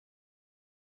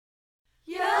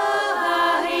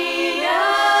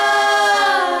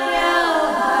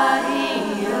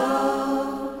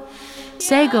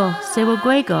Sego,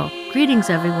 Sewagwego. Greetings,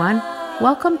 everyone.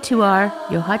 Welcome to our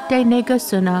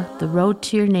Yohatinohsion, The Road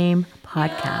to Your Name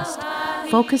podcast,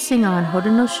 focusing on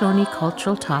Haudenosaunee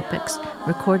cultural topics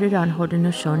recorded on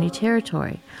Haudenosaunee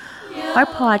territory. Our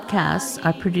podcasts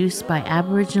are produced by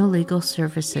Aboriginal Legal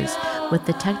Services with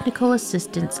the technical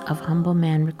assistance of Humble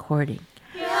Man Recording.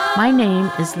 My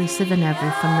name is Lisa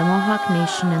Venevri from the Mohawk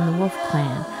Nation and the Wolf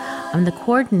Clan. I'm the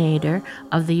coordinator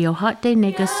of the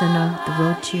Yohatinohsion, The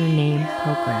Road to Your Name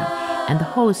program and the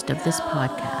host of this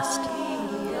podcast.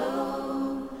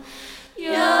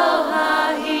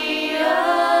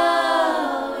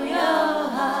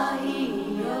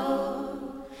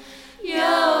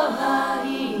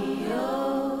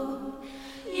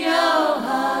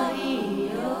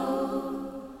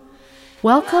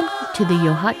 Welcome to the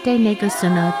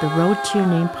Yohatinohsion, The Road to Your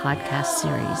Name podcast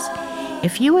series.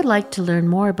 If you would like to learn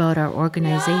more about our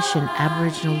organization,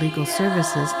 Aboriginal Legal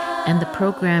Services, and the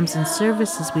programs and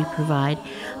services we provide,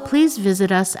 please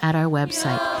visit us at our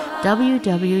website,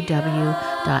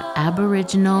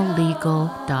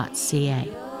 www.aboriginallegal.ca.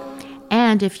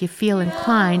 And if you feel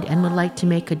inclined and would like to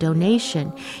make a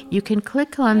donation, you can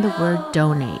click on the word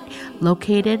donate,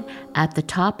 located at the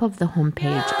top of the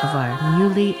homepage of our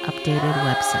newly updated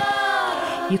website.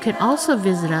 You can also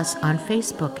visit us on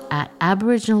Facebook at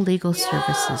Aboriginal Legal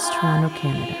Services, Toronto,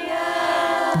 Canada.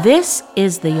 This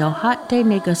is the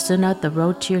Yohatinohsion, The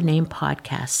Road to Your Name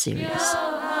podcast series.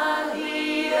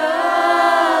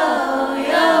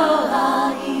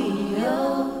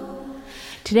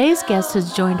 Today's guest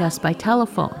has joined us by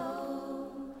telephone.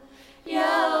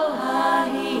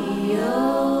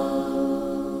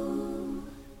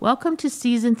 Welcome to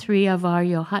Season 3 of our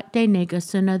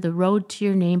Yohatinohsion, The Road to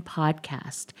Your Name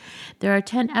podcast. There are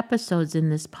 10 episodes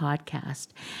in this podcast.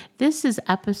 This is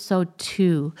episode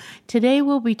 2. Today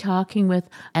we'll be talking with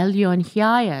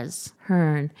Aronhiaies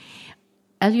Herne.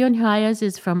 Aronhiaies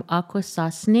is from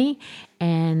Akwesasne,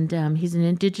 and he's an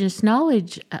Indigenous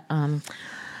knowledge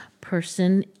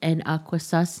person in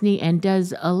Akwesasne and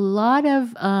does a lot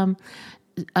of...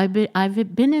 I've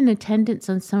been in attendance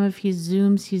on some of his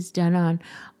Zooms he's done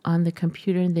on the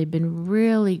computer, and they've been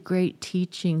really great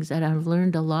teachings, and I've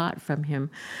learned a lot from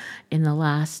him in the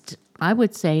last, I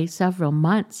would say, several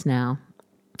months now.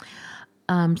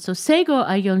 So Sego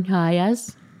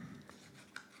Aronhiaies.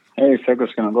 Hey,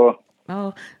 Sego's gonna go.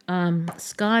 Oh,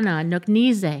 Skana,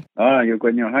 Nognize. You're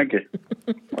going your hage.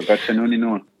 I got to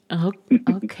know.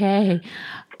 Okay.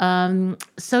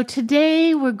 So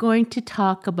today we're going to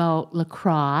talk about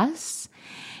lacrosse,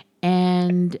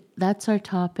 and that's our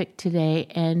topic today.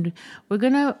 And we're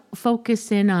going to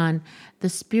focus in on the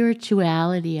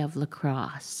spirituality of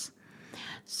lacrosse.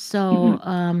 So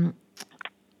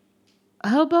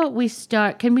how about we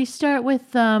start? Can we start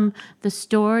with the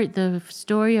story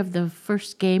of the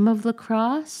first game of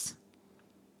lacrosse?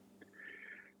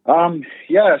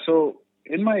 Yeah, so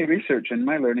in my research and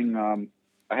my learning, I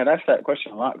had asked that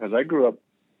question a lot because I grew up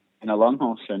in a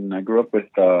longhouse and I grew up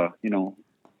with,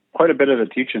 quite a bit of the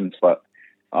teachings. But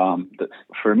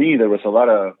for me, there was a lot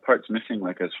of parts missing,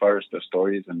 like as far as the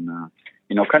stories and,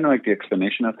 kind of like the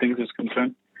explanation of things is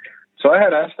concerned. So I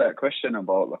had asked that question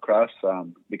about lacrosse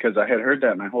because I had heard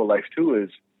that my whole life too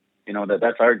is,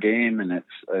 that's our game and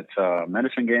it's a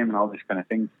medicine game and all these kind of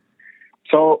things.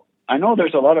 So I know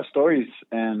there's a lot of stories,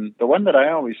 and the one that I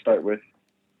always start with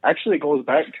actually goes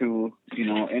back to,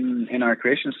 in our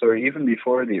creation story, even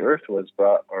before the earth was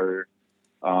brought or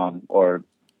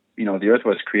the earth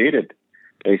was created.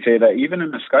 They say that even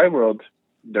in the sky world,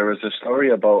 there was a story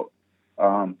about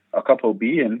a couple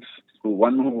beings,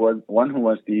 one who was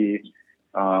the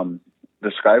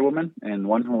sky woman and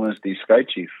one who was the sky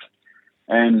chief.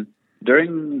 And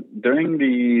during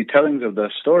the tellings of the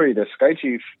story, the sky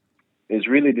chief is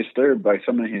really disturbed by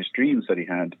some of his dreams that he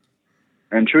had.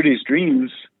 And through these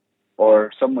dreams,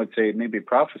 or some would say maybe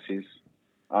prophecies,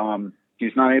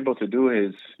 he's not able to do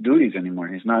his duties anymore.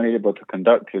 He's not able to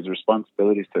conduct his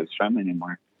responsibilities to his family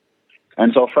anymore.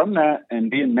 And so from that,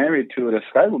 and being married to the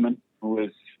sky woman,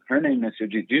 her name is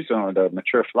Yujijizo, the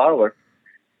mature flower,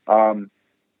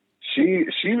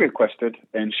 she requested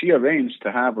and she arranged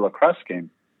to have a lacrosse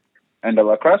game. And the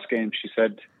lacrosse game, she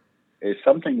said, is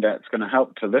something that's going to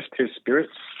help to lift his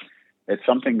spirits. It's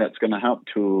something that's going to help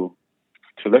to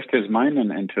lift his mind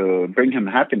and to bring him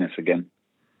happiness again,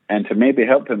 and to maybe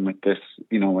help him with this,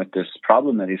 with this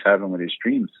problem that he's having with his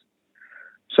dreams.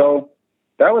 So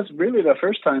that was really the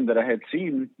first time that I had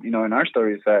seen, in our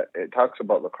stories that it talks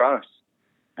about lacrosse.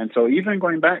 And so even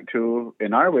going back to,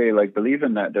 in our way, like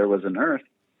believing that there was an earth,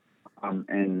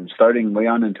 and starting way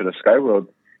on into the sky world,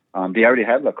 they already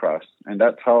had lacrosse. And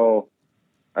that's how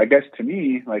I guess to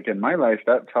me, like in my life,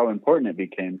 that's how important it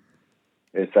became.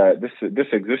 Is that this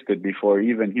existed before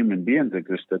even human beings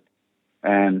existed,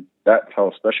 and that's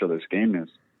how special this game is.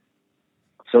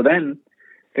 So then,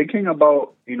 thinking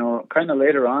about, kind of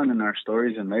later on in our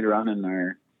stories and later on in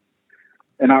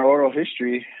our oral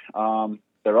history,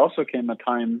 there also came a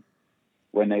time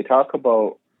when they talk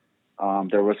about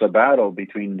there was a battle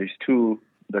between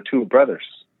the two brothers,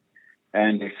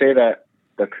 and they say that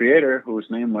the creator, whose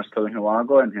name was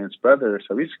Talihuago, and his brother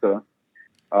Savisco,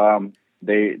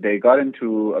 they got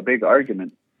into a big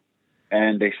argument,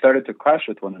 and they started to clash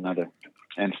with one another,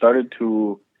 and started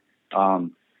to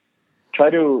try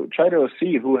to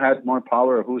see who had more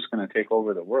power, who's going to take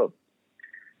over the world.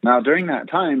 Now, during that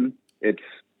time,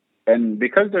 and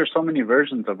because there's so many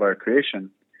versions of our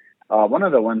creation, one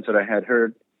of the ones that I had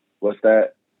heard was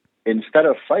that instead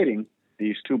of fighting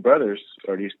these two brothers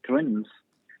or these twins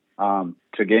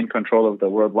to gain control of the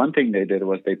world, one thing they did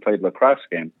was they played lacrosse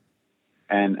game,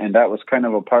 and that was kind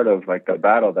of a part of like the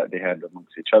battle that they had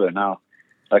amongst each other. Now,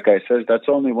 like I said, that's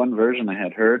only one version I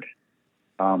had heard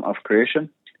of creation,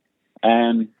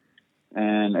 and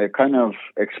it kind of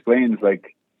explains,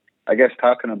 like, I guess,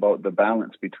 talking about the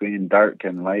balance between dark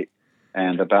and light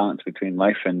and the balance between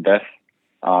life and death.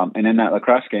 And in that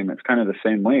lacrosse game, it's kind of the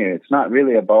same way. It's not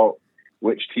really about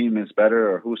which team is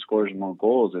better or who scores more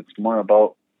goals. It's more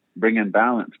about bringing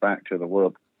balance back to the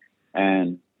world.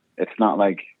 And it's not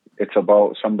like it's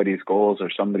about somebody's goals or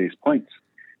somebody's points.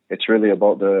 It's really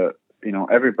about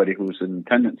everybody who's in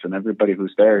attendance and everybody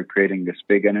who's there creating this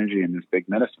big energy and this big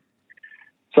medicine.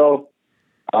 So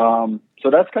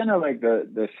that's kind of like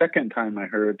the second time I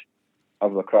heard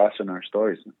of lacrosse in our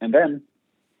stories. And then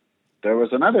there was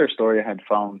another story I had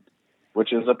found,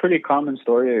 which is a pretty common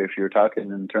story if you're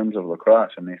talking in terms of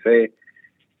lacrosse. And they say,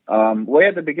 way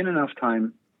at the beginning of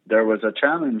time, there was a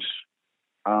challenge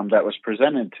that was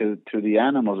presented to the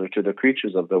animals or to the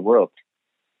creatures of the world.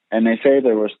 And they say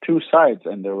there was two sides,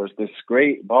 and there was this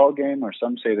great ball game, or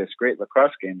some say this great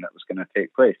lacrosse game that was going to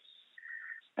take place.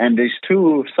 And these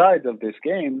two sides of this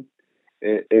game,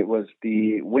 it was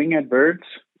the winged birds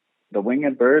or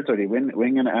the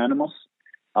winged animals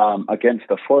against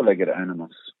the four-legged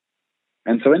animals.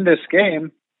 And so in this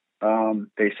game,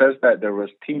 they says that there was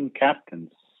team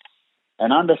captains.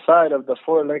 And on the side of the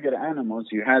four-legged animals,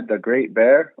 you had the great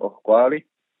bear, Okwali,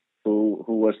 who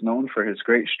was known for his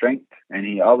great strength, and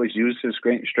he always used his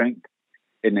great strength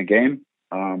in the game,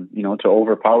 to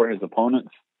overpower his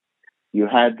opponents. You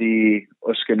had the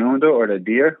Uskenundo, or the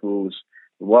deer, who's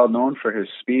well known for his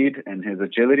speed and his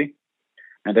agility.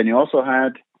 And then you also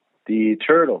had the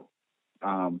turtle,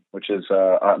 which is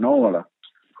Atnowala,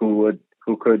 who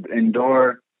could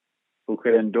endure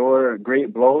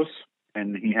great blows,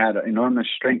 and he had enormous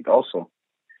strength also.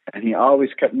 And he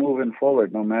always kept moving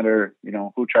forward, no matter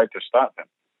who tried to stop him.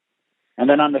 And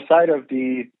then on the side of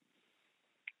the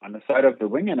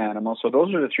winged animals, so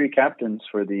those are the three captains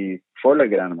for the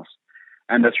four-legged animals,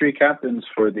 and the three captains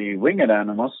for the winged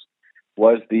animals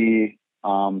was the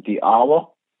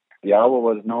owl. The owl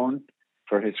was known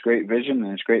for his great vision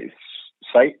and his great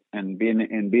sight and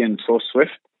being so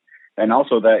swift, and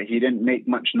also that he didn't make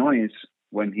much noise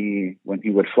when he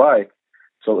would fly.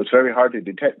 So it was very hard to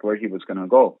detect where he was going to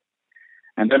go.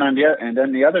 And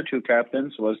then the other two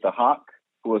captains was the hawk,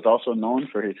 who was also known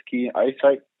for his keen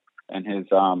eyesight and his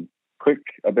quick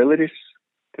abilities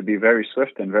to be very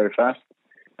swift and very fast,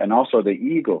 and also the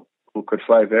eagle, who could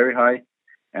fly very high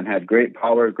and had great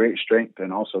power, great strength,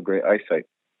 and also great eyesight.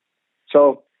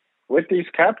 So with these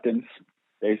captains,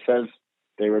 they says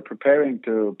they were preparing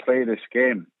to play this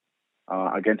game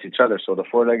against each other. So the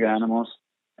four-legged animals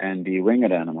and the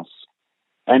winged animals.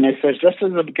 And it says just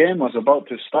as the game was about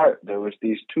to start, there was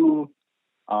these two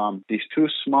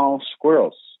small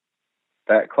squirrels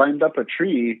that climbed up a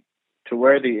tree to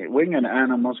where the winged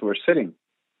animals were sitting.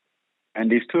 And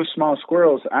these two small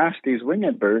squirrels asked these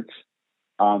winged birds,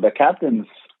 the captains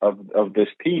of this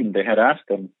team, they had asked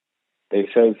them, they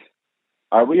says,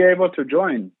 "Are we able to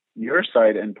join your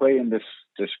side and play in this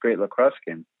great lacrosse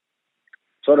game?"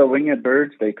 So the winged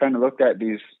birds, they kind of looked at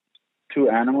these two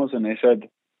animals and they said,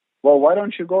 "Well, why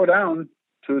don't you go down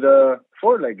to the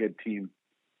four-legged team?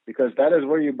 Because that is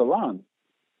where you belong.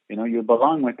 You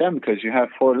belong with them because you have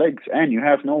four legs and you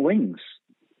have no wings."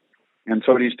 And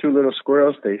so these two little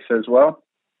squirrels, they says, "Well,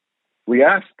 we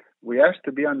asked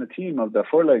to be on the team of the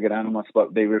four-legged animals,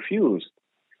 but they refused.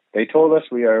 They told us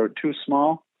we are too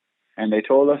small, and they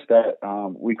told us that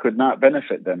we could not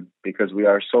benefit them because we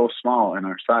are so small in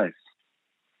our size."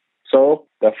 So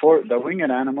the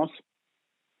winged animals,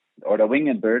 or the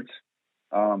winged birds,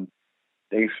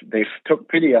 they took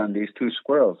pity on these two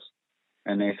squirrels,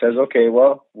 And they says, okay,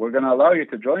 well, we're going to allow you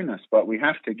to join us, but we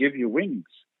have to give you wings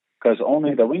because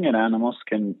only the winged animals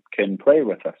can play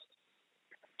with us.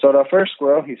 So the first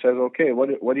squirrel, he says, okay, what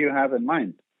do you have in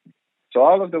mind? So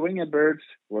all of the winged birds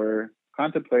were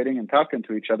contemplating and talking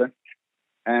to each other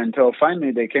until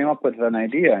finally they came up with an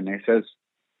idea. And they says,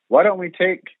 why don't we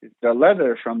take the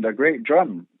leather from the great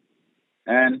drum?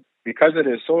 And because it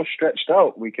is so stretched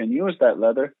out, we can use that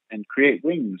leather and create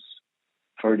wings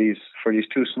for these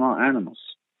two small animals.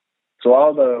 So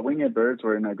all the winged birds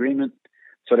were in agreement.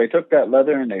 So they took that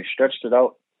leather and they stretched it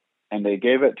out and they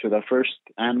gave it to the first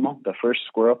animal, the first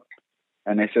squirrel.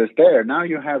 And they says, there, now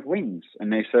you have wings.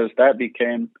 And they says that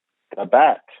became a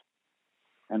bat.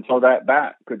 And so that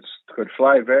bat could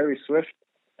fly very swift,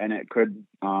 and it could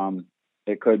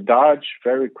dodge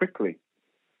very quickly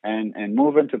and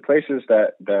move into places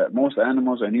that most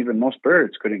animals and even most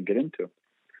birds couldn't get into.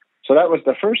 So that was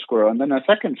the first squirrel. And then the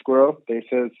second squirrel, they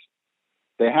says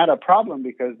they had a problem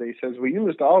because they says we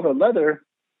used all the leather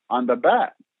on the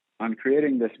bat, on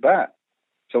creating this bat.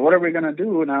 So what are we going to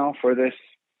do now for this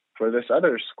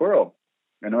other squirrel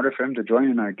in order for him to join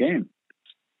in our game?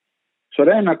 So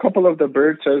then a couple of the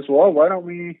birds says, well, why don't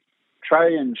we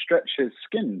try and stretch his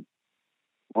skin?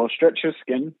 We'll stretch his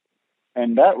skin,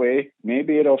 and that way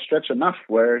maybe it'll stretch enough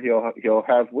where he'll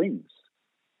have wings.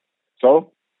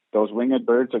 So those winged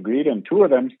birds agreed, and two of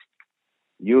them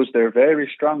used their very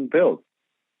strong bill,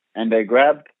 and they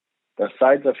grabbed the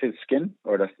sides of his skin,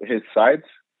 or his sides,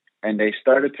 and they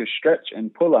started to stretch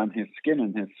and pull on his skin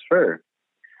and his fur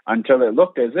until it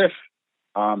looked as if,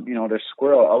 the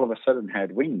squirrel all of a sudden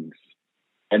had wings.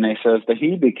 And they says that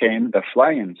he became the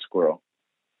flying squirrel.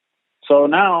 So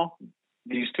now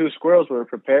these two squirrels were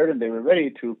prepared and they were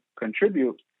ready to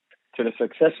contribute to the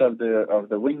success of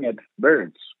the winged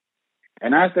birds.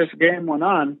 And as this game went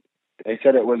on, they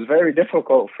said it was very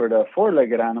difficult for the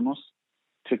four-legged animals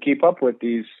to keep up with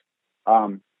these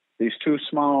two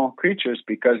small creatures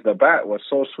because the bat was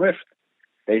so swift.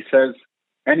 They says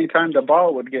anytime the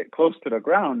ball would get close to the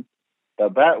ground, the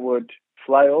bat would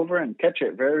fly over and catch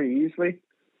it very easily,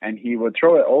 and he would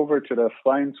throw it over to the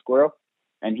flying squirrel,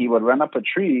 and he would run up a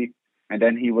tree, and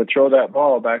then he would throw that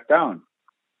ball back down.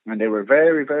 And they were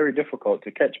very, very difficult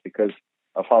to catch because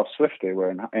of how swift they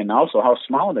were and also how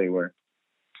small they were.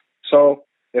 So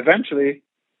eventually,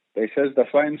 they says the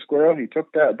flying squirrel, he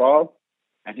took that ball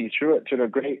and he threw it to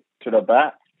the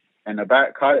bat, and the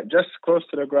bat caught it just close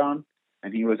to the ground,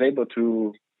 and he was able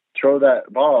to throw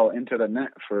that ball into the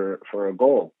net for a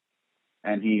goal.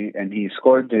 And he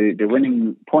scored the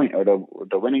winning point, or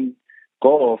the winning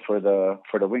goal for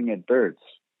the winged birds.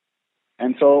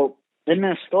 And so in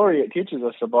this story, it teaches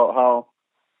us about how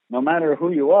no matter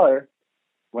who you are,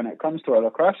 when it comes to a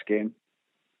lacrosse game,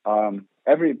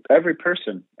 every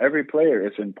person, every player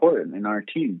is important in our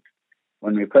team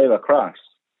when we play lacrosse.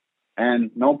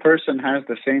 And no person has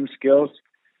the same skills.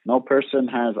 No person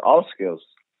has all skills,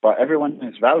 but everyone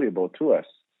is valuable to us.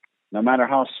 No matter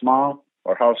how small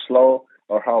or how slow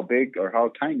or how big or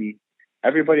how tiny,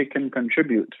 everybody can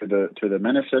contribute to the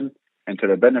medicine and to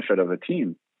the benefit of a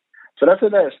team. So that's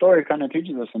what that story kind of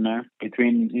teaches us in there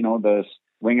between, the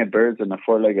winged birds and the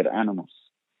four-legged animals.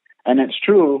 And it's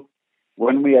true,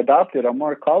 when we adopted a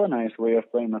more colonized way of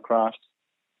playing lacrosse,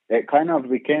 it kind of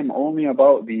became only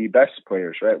about the best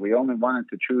players, right? We only wanted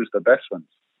to choose the best ones.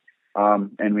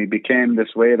 And we became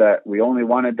this way that we only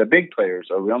wanted the big players,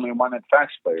 or we only wanted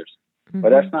fast players. Mm-hmm.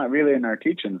 But that's not really in our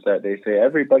teachings, that they say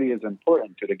everybody is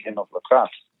important to the game of lacrosse.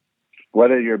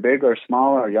 Whether you're big or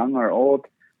small or young or old,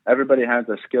 everybody has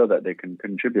a skill that they can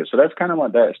contribute. So that's kind of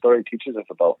what that story teaches us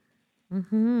about.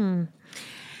 Mm-hmm.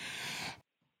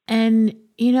 And,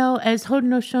 as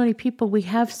Haudenosaunee people, we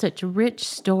have such rich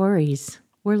stories.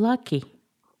 We're lucky,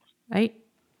 right?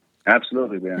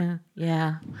 Absolutely, we are.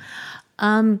 Yeah.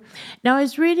 Now, I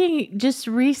was reading just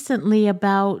recently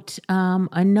about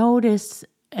a notice,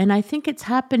 and I think it's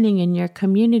happening in your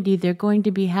community. They're going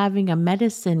to be having a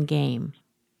medicine game.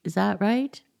 Is that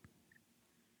right?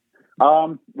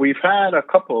 We've had a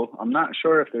couple. I'm not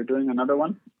sure if they're doing another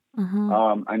one.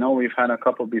 Uh-huh. I know we've had a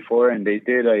couple before, and they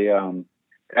did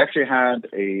actually had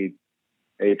a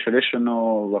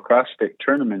traditional lacrosse stick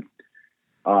tournament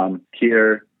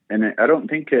here. And I don't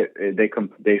think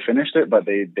they finished it, but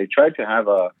they tried to have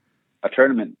a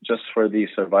tournament just for the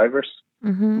survivors,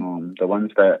 mm-hmm.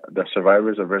 The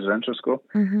survivors of residential school.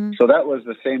 Mm-hmm. So that was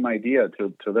the same idea,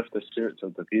 to lift the spirits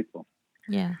of the people.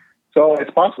 Yeah. So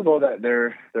it's possible that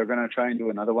they're going to try and do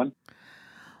another one.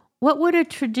 What would a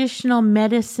traditional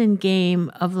medicine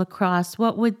game of lacrosse,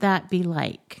 what would that be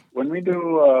like? When we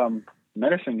do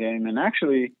medicine game, and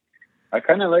actually I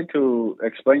kind of like to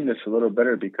explain this a little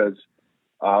better because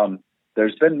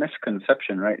there's been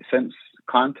misconception, right, since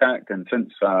contact and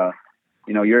since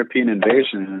European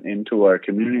invasion into our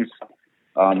communities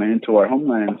and into our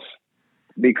homelands,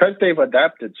 because they've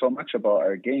adapted so much about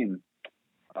our game.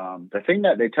 The thing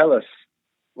that they tell us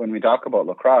when we talk about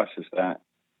lacrosse is that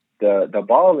the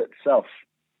ball itself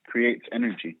creates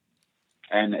energy,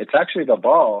 and it's actually the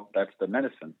ball that's the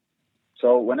medicine.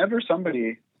 So whenever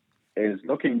somebody is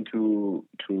looking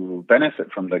to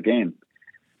benefit from the game,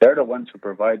 they're the ones who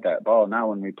provide that ball. Now,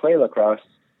 when we play lacrosse,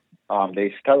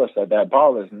 they tell us that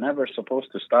ball is never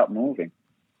supposed to stop moving,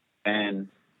 and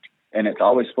it's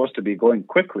always supposed to be going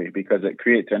quickly because it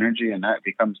creates energy, and that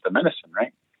becomes the medicine,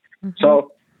 right? Mm-hmm.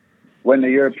 So when the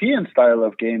European style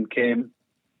of game came,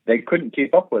 they couldn't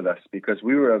keep up with us because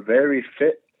we were a very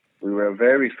fit, we were a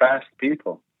very fast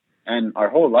people, and our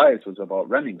whole lives was about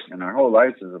running, and our whole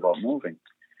lives was about moving.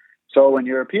 So when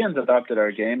Europeans adopted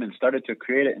our game and started to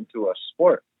create it into a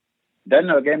sport, then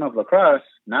the game of lacrosse,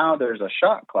 now there's a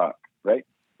shot clock, right,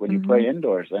 when you play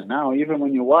indoors. And now even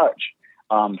when you watch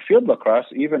field lacrosse,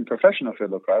 even professional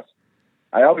field lacrosse,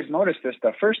 I always notice this.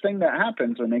 The first thing that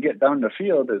happens when they get down the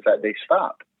field is that they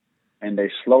stop and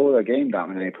they slow the game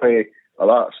down and they play a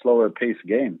lot slower paced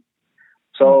game.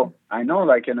 So I know,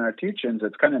 like in our teachings,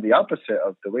 it's kind of the opposite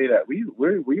of the way that we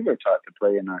were taught to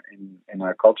play in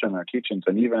our culture and our teachings,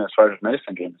 and even as far as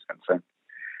medicine game is concerned.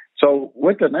 So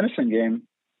with the medicine game,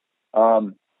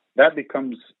 that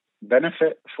becomes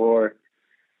benefit for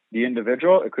the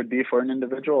individual. It could be for an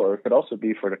individual, or it could also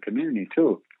be for the community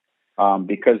too,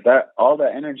 because that all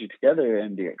that energy together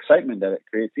and the excitement that it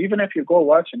creates. Even if you go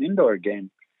watch an indoor game,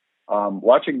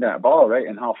 watching that ball, right,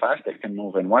 and how fast it can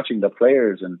move, and watching the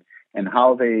players and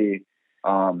how they,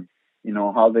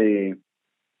 how they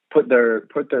put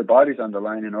their bodies on the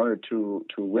line in order to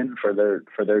win for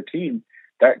their team,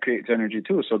 that creates energy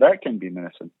too. So that can be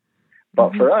medicine.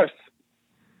 But for us,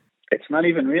 it's not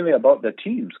even really about the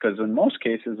teams, because in most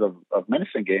cases of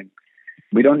medicine game,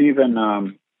 we don't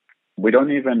even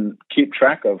keep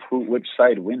track of which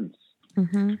side wins.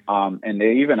 And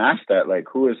they even ask that, like,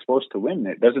 who is supposed to win?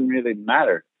 It doesn't really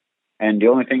matter. And the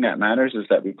only thing that matters is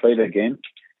that we play the game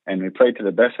and we play to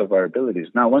the best of our abilities.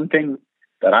 Now, one thing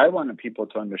that I wanted people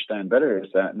to understand better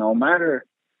is that no matter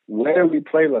where we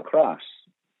play lacrosse,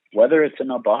 whether it's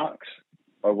in a box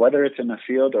or whether it's in a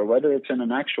field or whether it's in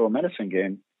an actual medicine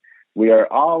game, we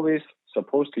are always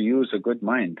supposed to use a good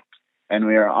mind, and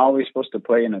we are always supposed to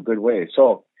play in a good way.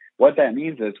 So what that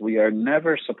means is we are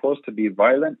never supposed to be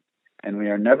violent, and we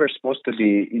are never supposed to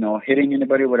be, hitting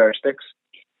anybody with our sticks,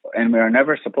 and we are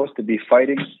never supposed to be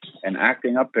fighting and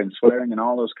acting up and swearing and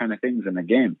all those kind of things in the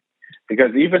game.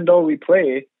 Because even though we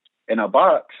play in a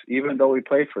box, even though we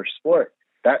play for sport,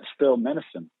 that's still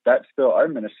medicine. That's still our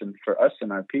medicine for us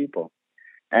and our people.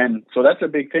 And so that's a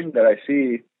big thing that I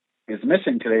see is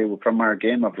missing today from our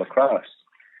game of lacrosse,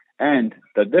 and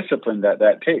the discipline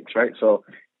that takes, right? So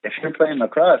if you're playing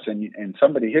lacrosse and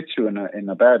somebody hits you in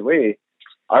a bad way,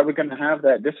 are we going to have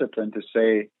that discipline to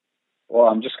say, well,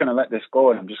 I'm just going to let this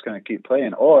go and I'm just going to keep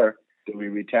playing? Or do we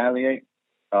retaliate?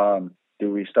 Do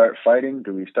we start fighting?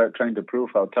 Do we start trying to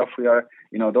prove how tough we are?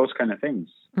 Those kind of things.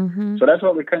 So that's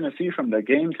what we kind of see from the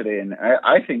game today. And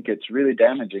I think it's really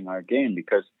damaging our game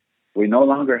because we no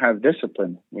longer have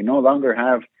discipline. We no longer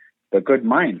have the good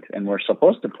mind, and we're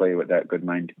supposed to play with that good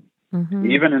mind.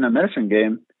 Even in a medicine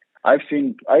game, I've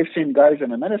seen guys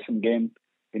in a medicine game,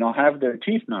 have their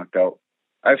teeth knocked out.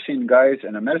 I've seen guys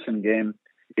in a medicine game,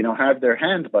 have their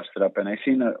hands busted up, and I've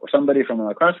seen somebody from a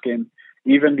lacrosse game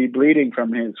even be bleeding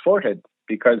from his forehead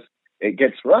because it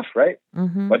gets rough, right?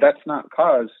 But that's not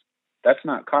cause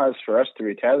for us to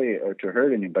retaliate or to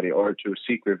hurt anybody or to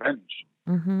seek revenge.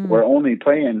 We're only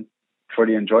playing for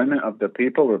the enjoyment of the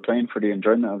people. We're playing for the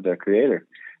enjoyment of the creator.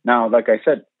 Now, like I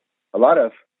said, a lot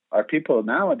of our people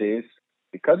nowadays,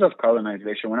 because of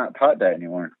colonization, we're not taught that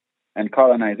anymore. And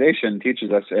colonization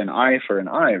teaches us an eye for an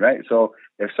eye, right? So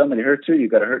if somebody hurts you, you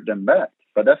got to hurt them back.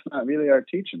 But that's not really our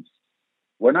teachings.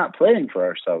 We're not playing for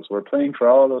ourselves. We're playing for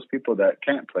all those people that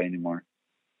can't play anymore.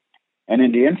 And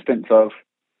in the instance of,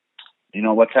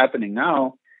 what's happening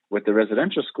now with the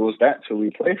residential schools, that's who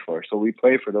we play for. So we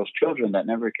play for those children that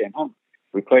never came home.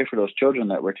 We play for those children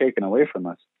that were taken away from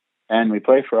us. And we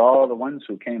play for all the ones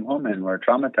who came home and were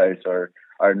traumatized or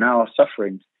are now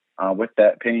suffering with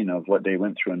that pain of what they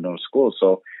went through in those schools.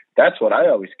 So that's what I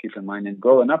always keep in mind. And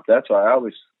growing up, that's what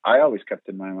I always kept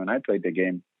in mind when I played the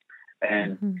game.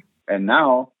 And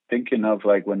now thinking of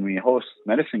like when we host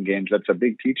medicine games, that's a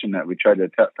big teaching that we try to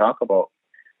talk about.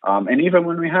 And even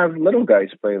when we have little guys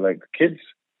play, like kids,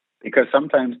 because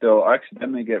sometimes they'll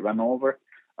accidentally get run over.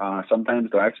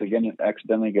 Sometimes they'll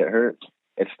accidentally get hurt.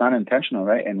 it's not intentional,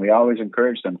 right? And we always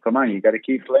encourage them, come on, you got to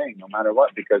keep playing no matter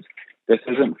what, because this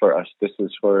isn't for us. This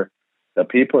is for the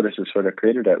people. This is for the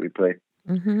creator that we play.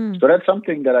 Mm-hmm. So that's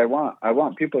something that I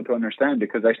want people to understand,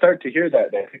 because I start to hear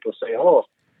that people say, oh,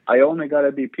 I only got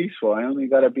to be peaceful. I only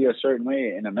got to be a certain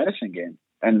way in a medicine game.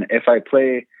 And if I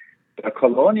play a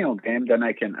colonial game, then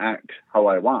I can act how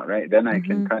I want, right? Then I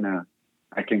can kind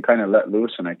of let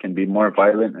loose, and I can be more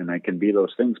violent, and I can be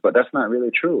those things. But that's not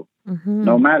really true. Mm-hmm.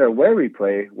 No matter where we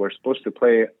play, we're supposed to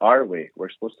play our way.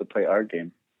 We're supposed to play our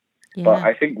game. Yeah. But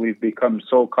I think we've become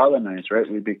so colonized,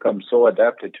 right? We've become so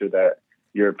adapted to that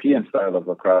European style of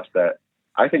lacrosse that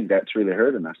I think that's really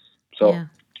hurting us. So,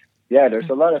 yeah, there's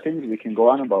a lot of things we can go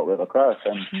on about with lacrosse.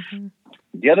 And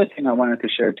the other thing I wanted to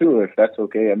share too, if that's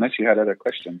okay, unless you had other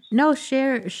questions. No,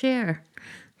 share.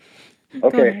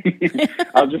 Okay.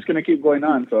 I'm just going to keep going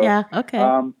on. So, yeah, okay.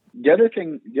 The other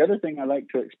thing I like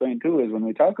to explain too is when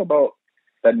we talk about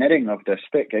the netting of the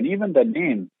stick, and even the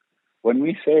name, when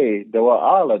we say the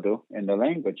wa'aladu in the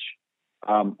language,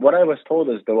 what I was told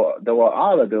is the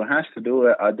wa'aladu has to do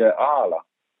with ade'ala,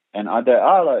 and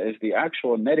ade'ala is the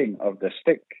actual netting of the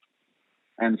stick.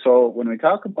 And so when we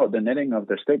talk about the netting of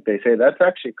the stick, they say that's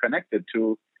actually connected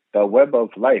to the web of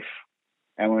life.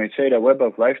 And when we say the web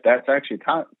of life, that's actually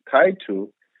tied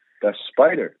to the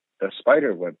spider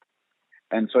web.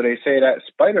 And so they say that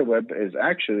spider web is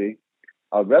actually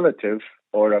a relative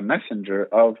or a messenger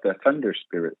of the thunder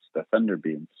spirits, the thunder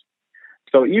beings.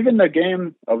 So even the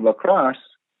game of lacrosse,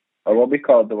 or what we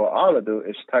call the wa'aladu,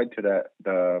 is tied to that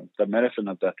the medicine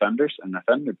of the thunders and the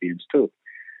thunder beings too.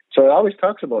 So it always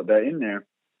talks about that in there.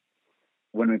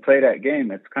 When we play that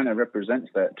game, it kind of represents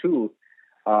that too.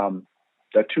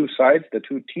 The two sides, the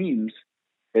two teams,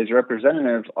 is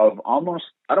representative of almost,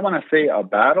 I don't want to say a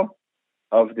battle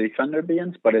of the thunder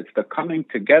beings, but it's the coming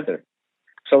together.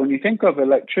 So when you think of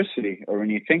electricity, or when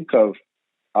you think of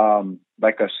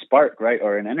like a spark, right,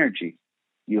 or an energy,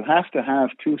 you have to have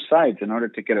two sides in order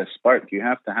to get a spark. You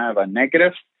have to have a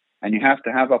negative and you have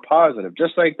to have a positive,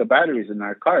 just like the batteries in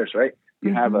our cars, right?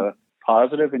 You have a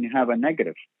positive and you have a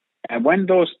negative. And when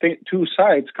those two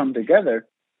sides come together,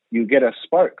 you get a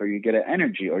spark, or you get an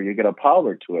energy, or you get a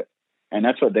power to it. And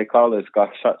that's what they call as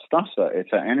gasatsnasa.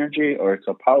 It's an energy, or it's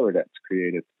a power that's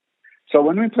created. So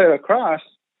when we play lacrosse,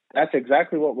 that's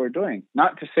exactly what we're doing.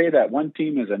 Not to say that one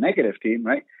team is a negative team,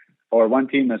 right? Or one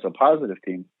team is a positive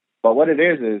team. But what it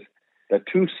is the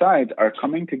two sides are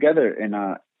coming together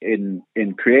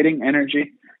in creating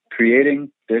energy,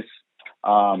 creating this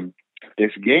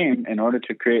game in order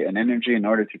to create an energy, in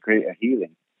order to create a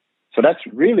healing. So that's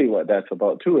really what that's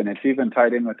about too. And it's even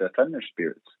tied in with the thunder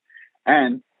spirits.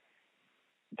 And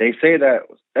they say that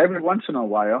every once in a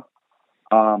while,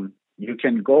 you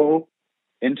can go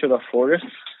into the forest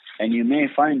and you may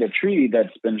find a tree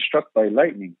that's been struck by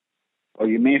lightning, or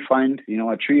you may find,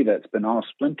 a tree that's been all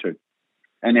splintered.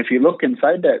 And if you look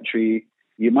inside that tree,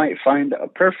 you might find a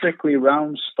perfectly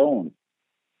round stone,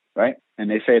 right? And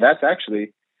they say that's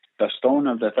actually the stone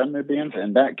of the thunder beings,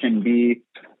 and that can be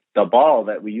the ball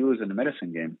that we use in the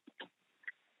medicine game.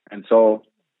 And so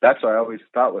that's what I always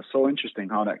thought was so interesting,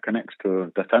 how that connects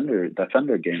to the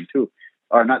thunder game too.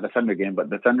 Or not the thunder game, but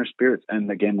the thunder spirits and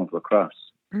the game of lacrosse.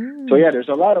 So yeah, there's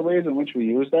a lot of ways in which we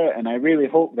use that, and I really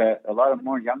hope that a lot of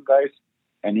more young guys,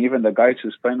 and even the guys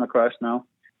who's playing lacrosse now,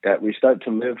 that we start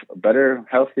to live better,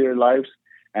 healthier lives,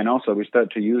 and also we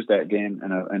start to use that game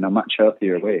in a much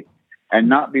healthier way, and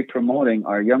not be promoting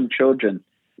our young children,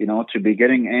 to be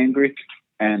getting angry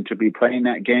and to be playing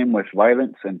that game with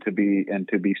violence, and to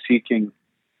be seeking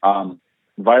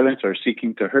violence or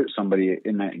seeking to hurt somebody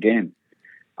in that game.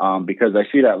 Because I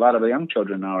see that a lot of the young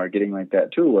children now are getting like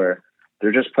that too, where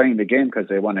they're just playing the game because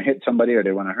they want to hit somebody or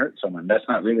they want to hurt someone. That's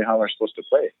not really how we're supposed to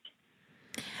play.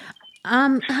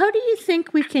 How do you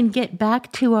think we can get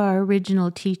back to our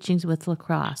original teachings with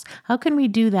lacrosse? How can we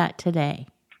do that today?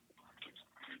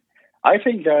 I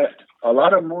think that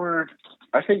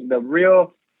the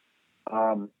real,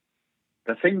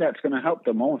 the thing that's going to help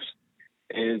the most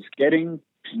is getting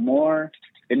more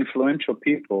influential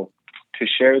people to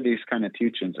share these kind of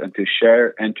teachings, and to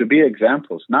share and to be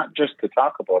examples, not just to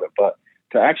talk about it, but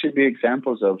to actually be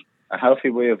examples of a healthy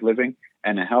way of living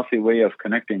and a healthy way of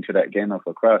connecting to that game of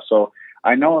lacrosse. So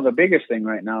I know the biggest thing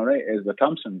right now, right, is the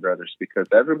Thompson brothers, because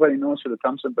everybody knows who the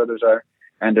Thompson brothers are,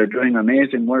 and they're doing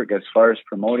amazing work as far as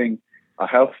promoting a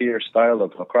healthier style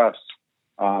of lacrosse,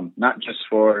 not just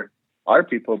for our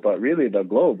people, but really the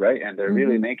globe, right? And they're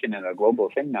really making it a global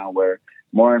thing now, where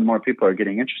more and more people are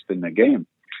getting interested in the game.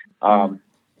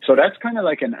 So that's kind of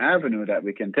like an avenue that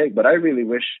we can take. But I really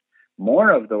wish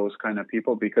more of those kind of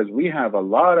people, because we have a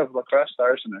lot of lacrosse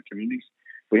stars in our communities.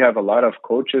 we have a lot of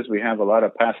coaches, we have a lot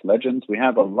of past legends, we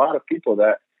have a lot of people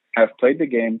that have played the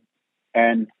game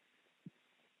and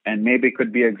maybe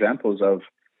could be examples of,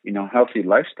 healthy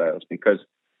lifestyles, because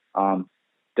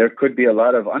there could be a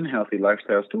lot of unhealthy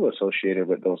lifestyles too associated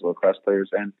with those lacrosse players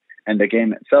and the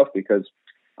game itself, because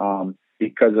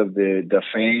of the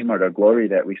fame or the glory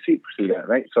that we see through that,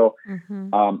 right? So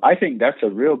I think that's a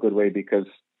real good way, because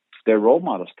they're role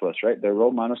models to us, right? They're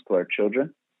role models to our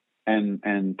children,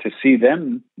 and to see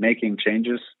them making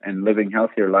changes and living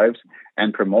healthier lives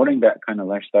and promoting that kind of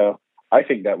lifestyle, I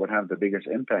think that would have the biggest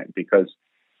impact, because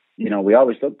we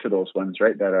always look to those ones,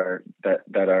 right, that are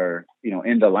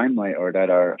in the limelight, or that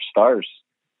are stars,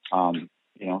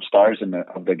 stars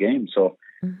of the game. So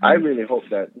I really hope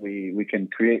that we can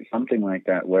create something like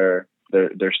that, where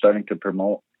they're starting to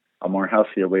promote a more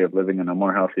healthier way of living and a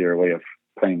more healthier way of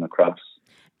playing lacrosse.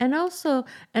 And also,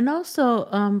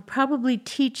 probably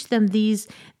teach them these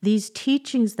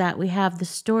teachings that we have, the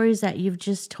stories that you've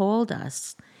just told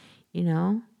us.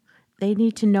 They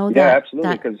need to know that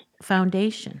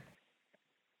foundation.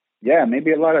 Yeah,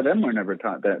 maybe a lot of them were never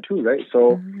taught that too, right?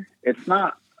 So it's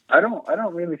not. I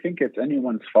don't really think it's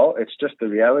anyone's fault. It's just the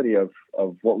reality of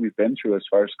what we've been through as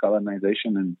far as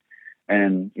colonization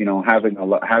and having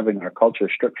our culture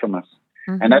stripped from us.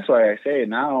 And that's why I say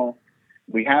now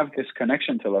we have this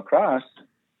connection to lacrosse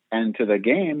and to the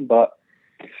game, but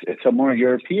it's a more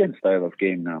European style of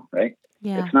game now, right?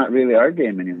 Yeah. It's not really our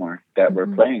game anymore that we're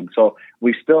playing. So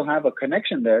we still have a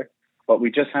connection there, but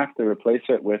we just have to replace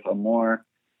it with a more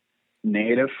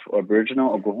native,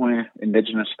 Aboriginal, Ogohoe,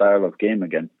 Indigenous style of game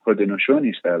again,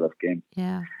 Hotinohsion style of game.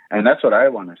 Yeah. And that's what I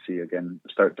want to see again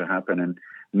start to happen. And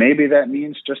maybe that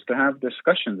means just to have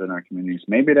discussions in our communities.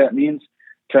 Maybe that means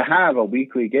to have a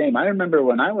weekly game. I remember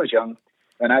when I was young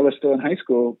and I was still in high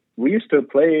school, we used to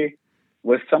play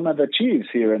with some of the chiefs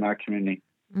here in our community.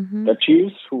 The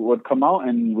chiefs who would come out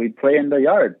and we'd play in the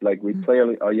yard, like we'd play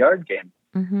a yard game.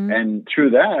 And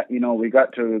through that, we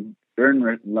got to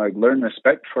learn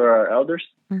respect for our elders.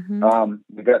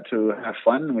 We got to have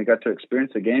fun. We got to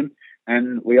experience the game,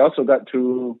 and we also got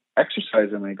to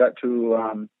exercise, and we got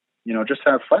to just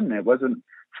have fun. It wasn't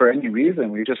for any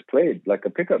reason. We just played like a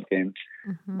pickup game.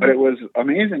 But it was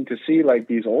amazing to see like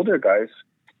these older guys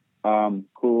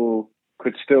who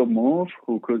could still move,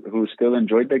 who still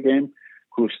enjoyed the game,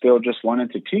 who still just wanted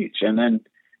to teach. And then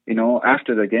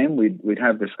after the game, we'd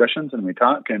have discussions and we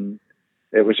talk, and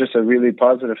it was just a really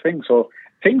positive thing. So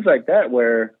things like that,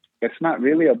 where it's not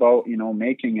really about,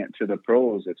 making it to the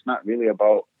pros. It's not really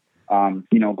about,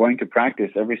 going to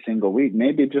practice every single week.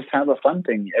 Maybe just have a fun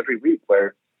thing every week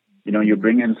where, you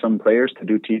bring in some players to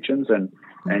do teach-ins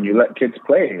and you let kids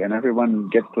play and everyone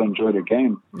gets to enjoy the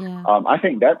game. Yeah. I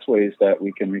think that's ways that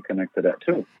we can reconnect to that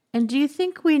too. And do you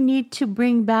think we need to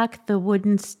bring back the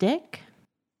wooden stick?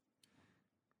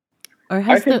 Or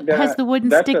has the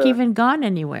wooden stick even gone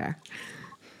anywhere?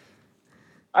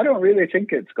 I don't really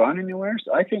think it's gone anywhere.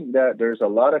 So I think that there's a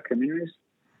lot of communities.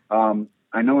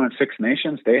 I know in Six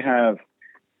Nations, they have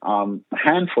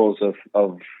handfuls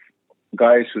of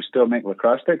guys who still make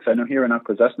lacrosse sticks. I know here in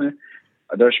Akwesasne,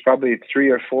 there's probably 3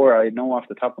 or 4 I know off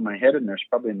the top of my head, and there's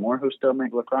probably more who still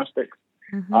make lacrosse sticks.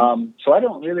 So I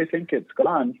don't really think it's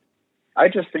gone. I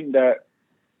just think that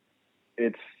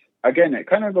it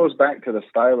kind of goes back to the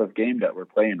style of game that we're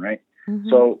playing, right?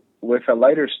 So with a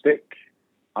lighter stick,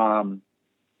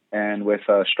 and with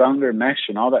a stronger mesh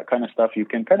and all that kind of stuff, you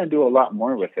can kind of do a lot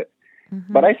more with it.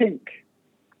 But I think,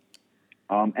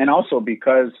 and also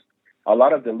because a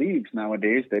lot of the leagues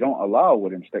nowadays, they don't allow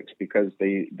wooden sticks because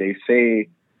they say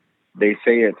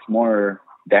it's more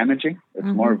damaging, it's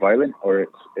more violent, or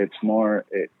it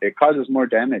causes more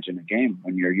damage in a game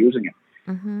when you're using it.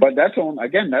 But that's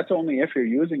only if you're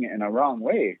using it in a wrong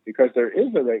way, because there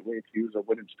is a right way to use a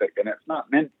wooden stick, and it's not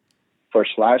meant for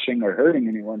slashing or hurting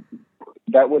anyone.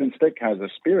 That wooden stick has a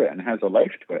spirit and has a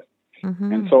life to it.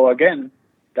 And so again,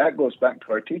 that goes back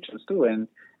to our teachers too. And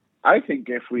I think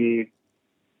if we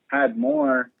had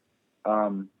more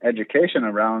education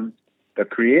around the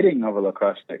creating of a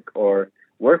lacrosse stick or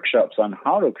workshops on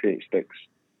how to create sticks,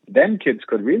 then kids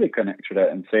could really connect to that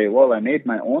and say, well, I made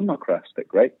my own lacrosse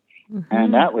stick, right?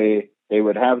 And that way they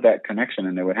would have that connection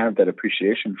and they would have that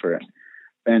appreciation for it.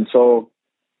 And so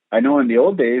I know in the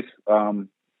old days,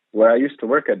 where I used to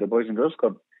work at the Boys and Girls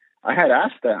Club, I had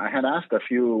asked a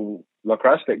few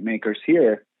lacrosse stick makers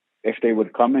here if they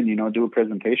would come and, do a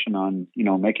presentation on,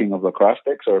 making of lacrosse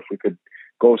sticks, or if we could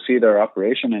go see their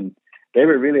operation. And they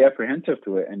were really apprehensive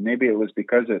to it. And maybe it was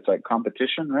because it's like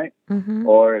competition, right?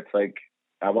 Or it's like,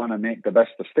 I want to make the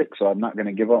best of sticks, so I'm not going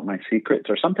to give out my secrets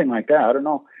or something like that. I don't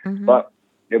know. But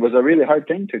it was a really hard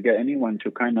thing to get anyone to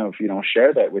kind of,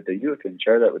 share that with the youth and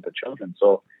share that with the children.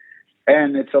 So,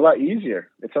 and it's a lot easier.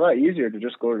 It's a lot easier to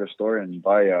just go to the store and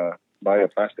buy a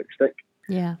plastic stick.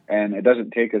 Yeah. And it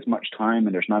doesn't take as much time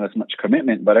and there's not as much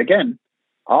commitment. But again,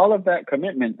 all of that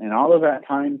commitment and all of that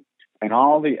time and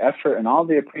all the effort and all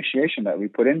the appreciation that we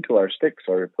put into our sticks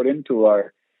or put into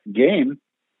our game,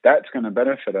 that's going to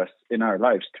benefit us in our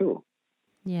lives too.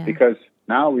 Yeah. Because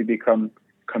now we become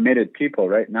committed people,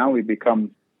 right? Now we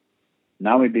become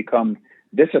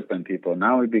disciplined people.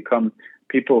 Now we become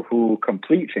people who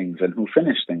complete things and who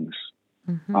finish things.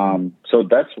 Mm-hmm. So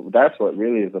that's what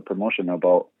really is a promotion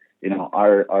about,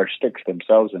 our sticks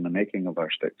themselves and the making of our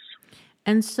sticks.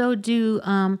 And so do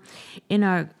in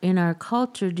our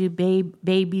culture, do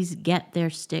babies get their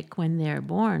stick when they're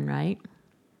born, right?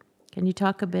 Can you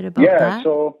talk a bit about that?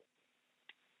 So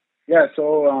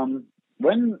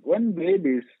when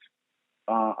babies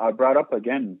are brought up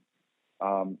again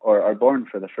or are born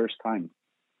for the first time,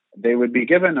 they would be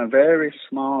given a very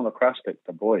small lacrosse stick,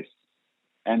 the boys.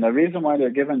 And the reason why they're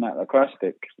given that lacrosse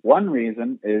stick, one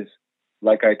reason is,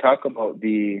 like I talk about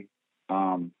the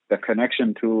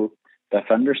connection to the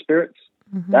thunder spirits.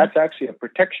 Mm-hmm. That's actually a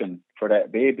protection for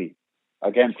that baby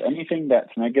against anything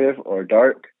that's negative or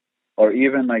dark, or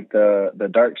even like the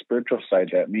dark spiritual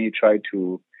side that may try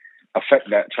to affect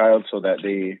that child, so that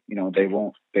they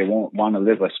won't want to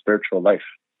live a spiritual life,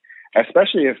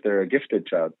 especially if they're a gifted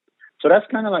child. So that's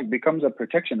kind of like becomes a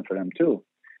protection for them too.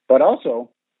 But also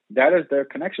that is their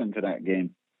connection to that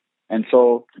game. And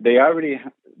so they already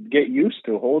get used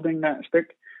to holding that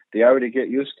stick. They already get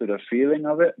used to the feeling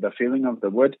of it, the feeling of the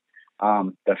wood,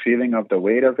 the feeling of the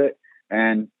weight of it.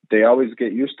 And they always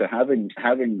get used to having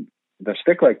the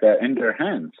stick like that in their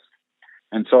hands.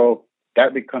 And so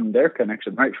that become their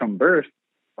connection right from birth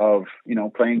of,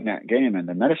 playing that game and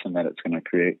the medicine that it's going to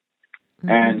create.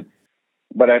 Mm-hmm.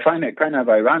 But I find it kind of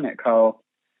ironic how,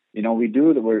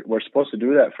 we're supposed to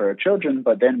do that for our children,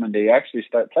 but then when they actually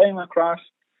start playing lacrosse,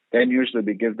 then usually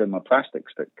we give them a plastic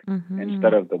stick mm-hmm.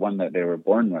 instead of the one that they were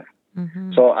born with.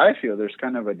 Mm-hmm. So I feel there's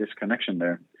kind of a disconnection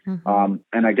there. Mm-hmm.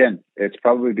 And again, it's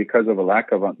probably because of a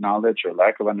lack of knowledge or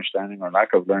lack of understanding or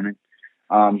lack of learning.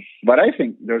 But I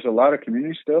think there's a lot of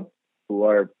communities still who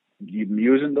are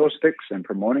using those sticks and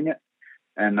promoting it.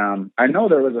 And I know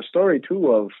there was a story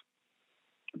too of,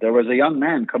 there was a young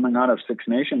man coming out of Six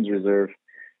Nations Reserve,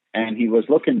 and he was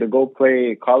looking to go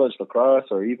play college lacrosse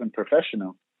or even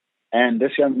professional. And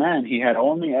this young man, he had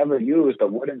only ever used a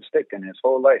wooden stick in his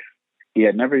whole life. He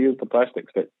had never used a plastic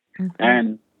stick. Mm-hmm.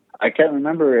 And I can't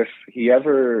remember if he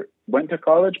ever went to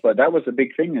college, but that was the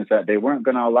big thing, is that they weren't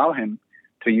going to allow him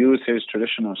to use his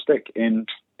traditional stick in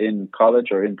college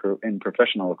or in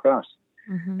professional lacrosse.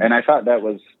 Mm-hmm. And I thought that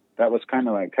was kind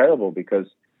of like terrible, because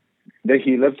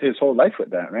he lived his whole life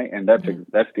with that, right? And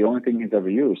that's the only thing he's ever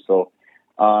used. So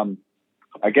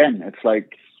again, it's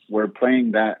like we're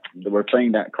playing that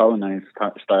colonized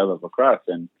style of lacrosse,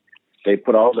 and they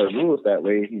put all their rules that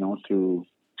way, to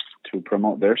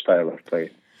promote their style of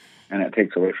play, and it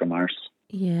takes away from ours.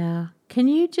 Yeah. Can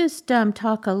you just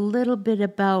talk a little bit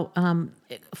about,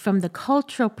 from the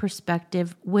cultural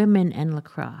perspective, women and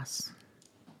lacrosse?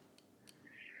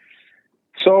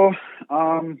 So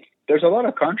there's a lot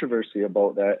of controversy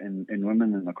about that in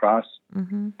women in lacrosse.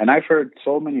 Mm-hmm. And I've heard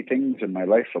so many things in my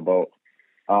life about,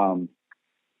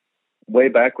 way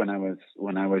back when I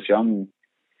was young,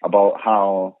 about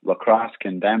how lacrosse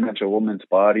can damage a woman's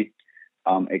body.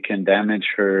 It can damage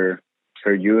her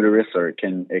uterus, or it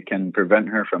can prevent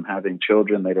her from having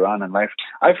children later on in life.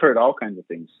 I've heard all kinds of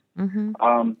things.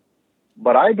 Mm-hmm.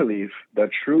 But I believe the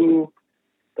true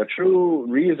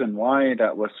reason why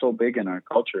that was so big in our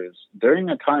culture is during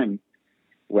a time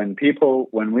when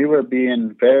we were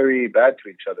being very bad to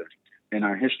each other in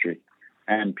our history,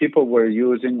 and people were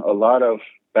using a lot of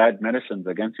bad medicines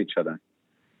against each other.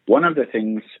 One of the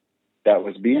things that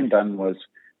was being done was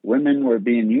women were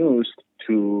being used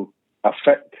to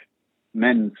affect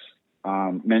men's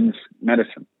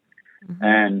medicine, mm-hmm.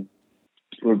 and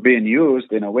were being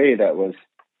used in a way that was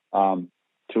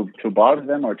to bother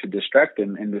them or to distract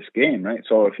them in this game, right?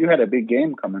 So if you had a big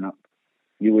game coming up,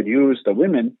 you would use the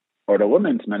women or the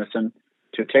women's medicine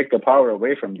to take the power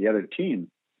away from the other team.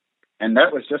 And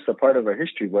that was just a part of our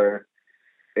history where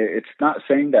it's not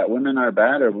saying that women are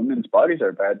bad or women's bodies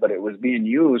are bad, but it was being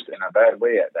used in a bad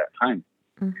way at that time.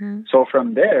 Mm-hmm. So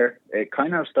from there, it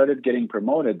kind of started getting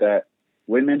promoted that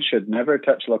women should never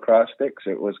touch lacrosse sticks.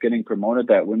 It was getting promoted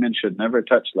that women should never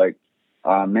touch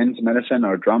men's medicine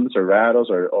or drums or rattles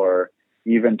or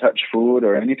even touch food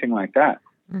or anything like that.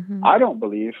 Mm-hmm. I don't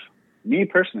believe me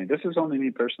personally, this is only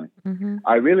me personally,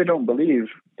 I really don't believe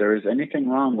there is anything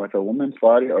wrong with a woman's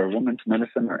body or a woman's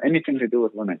medicine or anything to do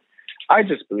with women. I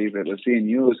just believe it was being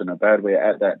used in a bad way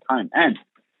at that time. And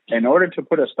in order to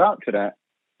put a stop to that,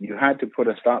 you had to put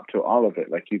a stop to all of it.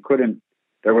 Like you couldn't,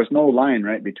 there was no line,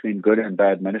 right, between good and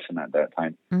bad medicine at that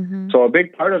time. So a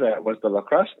big part of that was the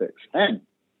lacrosse sticks. And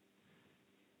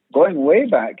going way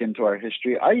back into our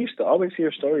history, I used to always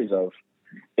hear stories of,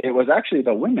 it was actually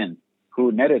the women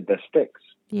who netted the sticks.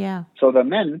 Yeah. So the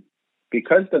men,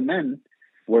 because the men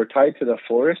were tied to the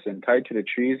forest and tied to the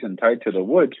trees and tied to the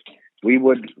woods, we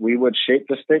would shape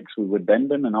the sticks, we would bend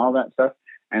them and all that stuff.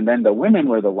 And then the women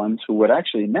were the ones who would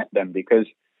actually net them, because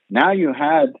now you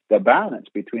had the balance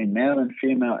between male and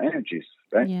female energies,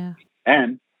 right? Yeah.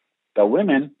 And the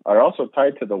women are also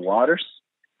tied to the waters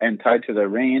and tied to the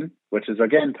rain, which is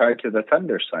again tied to the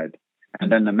thunder side.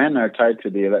 And then the men are tied to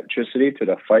the electricity, to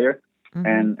the fire,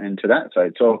 and to that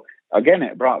side. So again,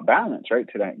 it brought balance, right,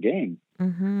 to that game.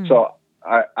 So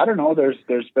I don't know,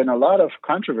 there's been a lot of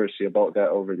controversy about that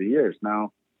over the years.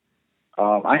 Now,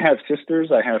 I have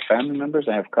sisters, I have family members,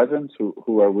 I have cousins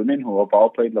who are women who have all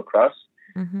played lacrosse.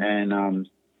 And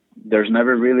there's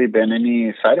never really been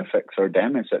any side effects or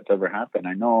damage that's ever happened.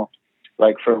 I know,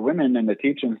 like for women in the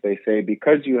teachings, they say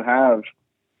because you have,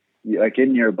 like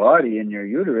in your body, in your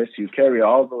uterus, you carry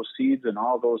all those seeds and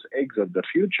all those eggs of the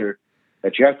future,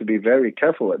 that you have to be very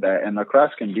careful with that. And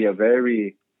lacrosse can be a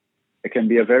very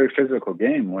physical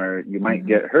game where you might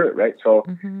get hurt, right? So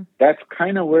that's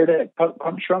kind of where that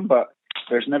comes from, but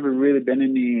there's never really been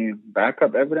any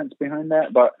backup evidence behind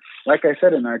that. But like I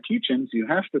said, in our teachings, you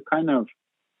have to kind of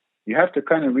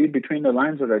read between the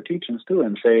lines of our teachings too,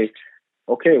 and say,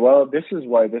 okay, well, this is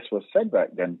why this was said back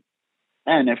then.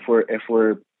 And if we're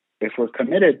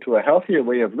committed to a healthier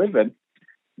way of living,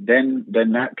 then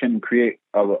that can create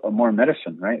a more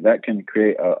medicine, right? That can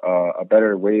create a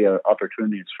better way of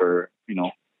opportunities for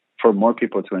more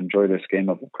people to enjoy this game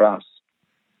of lacrosse.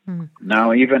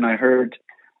 Now, even I heard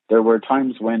there were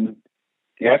times when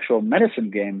the actual medicine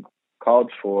game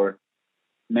called for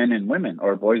men and women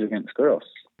or boys against girls.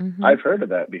 I've heard of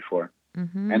that before.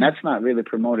 And that's not really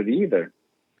promoted either.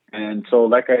 And so,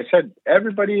 like I said,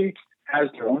 everybody has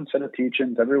their own set of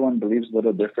teachings. Everyone believes a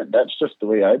little different. That's just the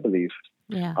way I believe.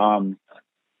 Yeah.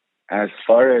 As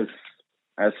far as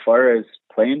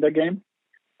playing the game,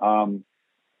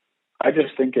 I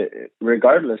just think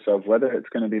regardless of whether it's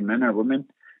going to be men or women,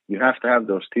 you have to have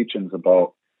those teachings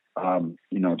about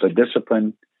the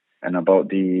discipline and about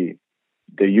the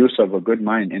use of a good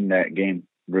mind in that game,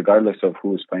 regardless of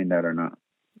who is playing that or not.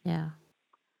 Yeah.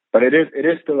 But it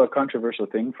is still a controversial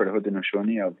thing for the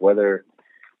Haudenosaunee of whether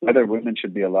women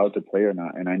should be allowed to play or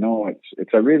not. And I know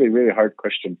it's a really, really hard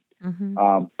question.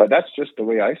 But that's just the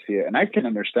way I see it. And I can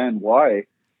understand why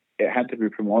it had to be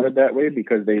promoted that way,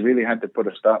 because they really had to put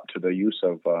a stop to the use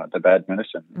of the bad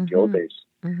medicine in the old days.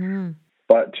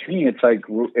 But to me, it's like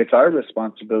it's our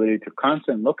responsibility to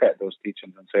constantly look at those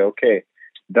teachings and say, okay,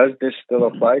 does this still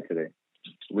apply today?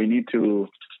 We need to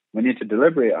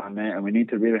deliberate on it, and we need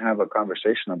to really have a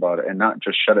conversation about it and not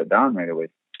just shut it down right away.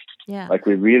 Yeah. Like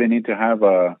we really need to have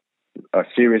a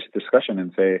serious discussion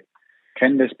and say,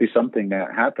 can this be something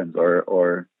that happens,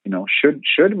 or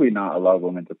should we not allow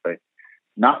women to play?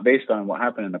 Not based on what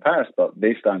happened in the past, but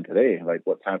based on today, like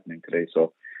what's happening today.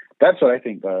 So that's what I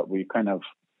think. We kind of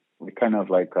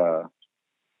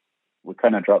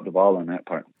dropped the ball on that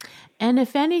part. And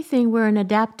if anything, we're an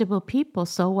adaptable people,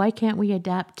 so why can't we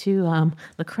adapt to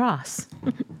lacrosse?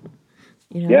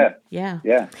 Yeah.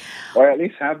 Or at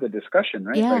least have the discussion,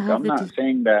 right? Yeah, like I'm not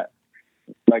saying that,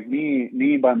 like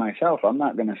me by myself, I'm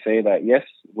not going to say that yes,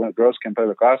 girls can play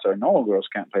lacrosse or no, girls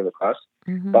can't play lacrosse.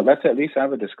 But let's at least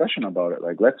have a discussion about it.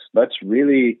 Like let's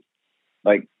really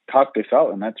like talk this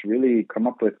out, and let's really come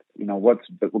up with what's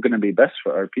going to be best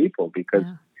for our people, because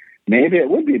maybe it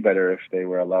would be better if they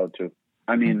were allowed to.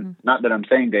 I mean, not that I'm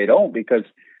saying they don't, because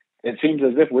it seems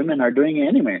as if women are doing it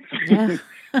anyway. Yeah.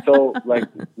 So like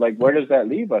where does that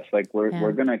leave us? Like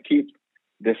we're going to keep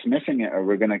dismissing it, or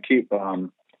we're going to keep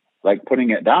putting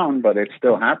it down, but it's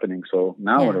still happening. So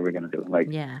now what are we going to do? Like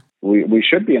we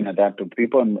should be an adaptable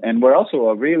people, and we're also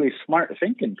a really smart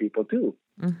thinking people too.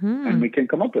 And we can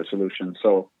come up with solutions.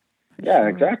 So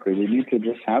exactly. We need to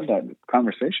just have that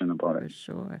conversation about it. For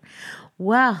sure.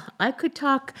 Wow. I could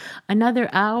talk another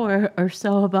hour or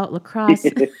so about lacrosse.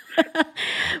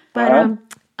 But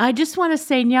I just want to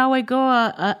say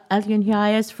Nyawegoa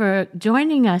Aronhiaies for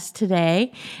joining us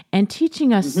today and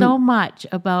teaching us so much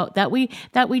about that we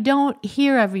don't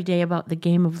hear every day about the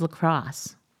game of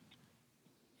lacrosse.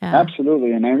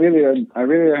 Absolutely. And I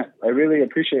really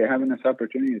appreciate having this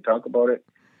opportunity to talk about it.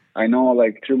 I know,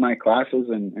 like, through my classes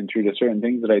and through the certain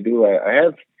things that I do, I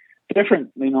have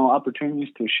different, opportunities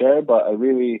to share, but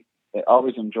I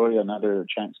always enjoy another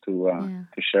chance to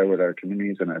share with our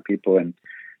communities and our people and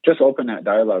just open that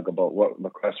dialogue about what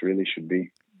lacrosse really should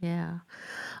be. Yeah.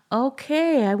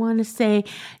 Okay, I want to say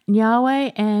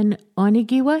Nyawe and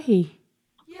Onigiwahi.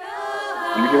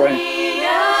 Onigiwahi.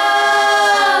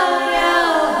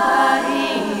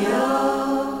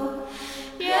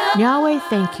 Nyawe,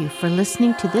 thank you for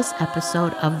listening to this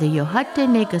episode of the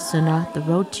Yohat'enegasuna, The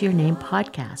Road to Your Name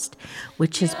podcast,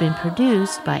 which has been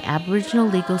produced by Aboriginal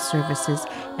Legal Services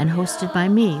and hosted by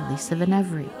me, Lisa Van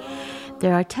Every.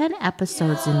 There are 10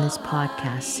 episodes in this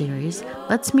podcast series.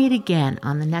 Let's meet again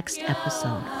on the next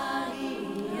episode.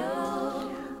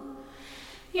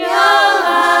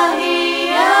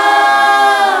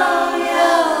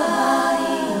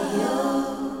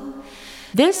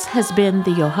 This has been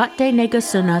the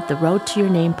Yohat'enegasuna, The Road to Your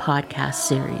Name podcast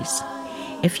series.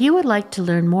 If you would like to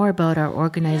learn more about our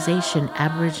organization,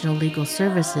 Aboriginal Legal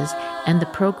Services, and the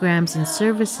programs and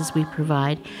services we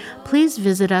provide, please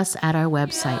visit us at our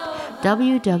website,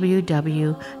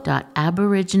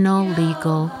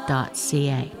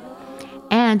 www.aboriginallegal.ca.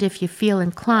 And if you feel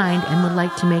inclined and would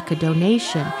like to make a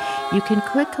donation, you can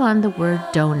click on the word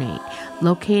donate,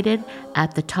 located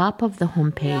at the top of the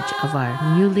homepage of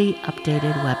our newly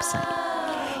updated website.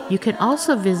 You can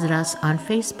also visit us on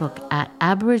Facebook at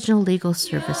Aboriginal Legal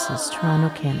Services, Toronto,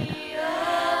 Canada.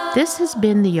 This has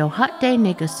been the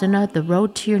Yohat'enegasuna, The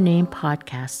Road to Your Name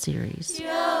podcast series.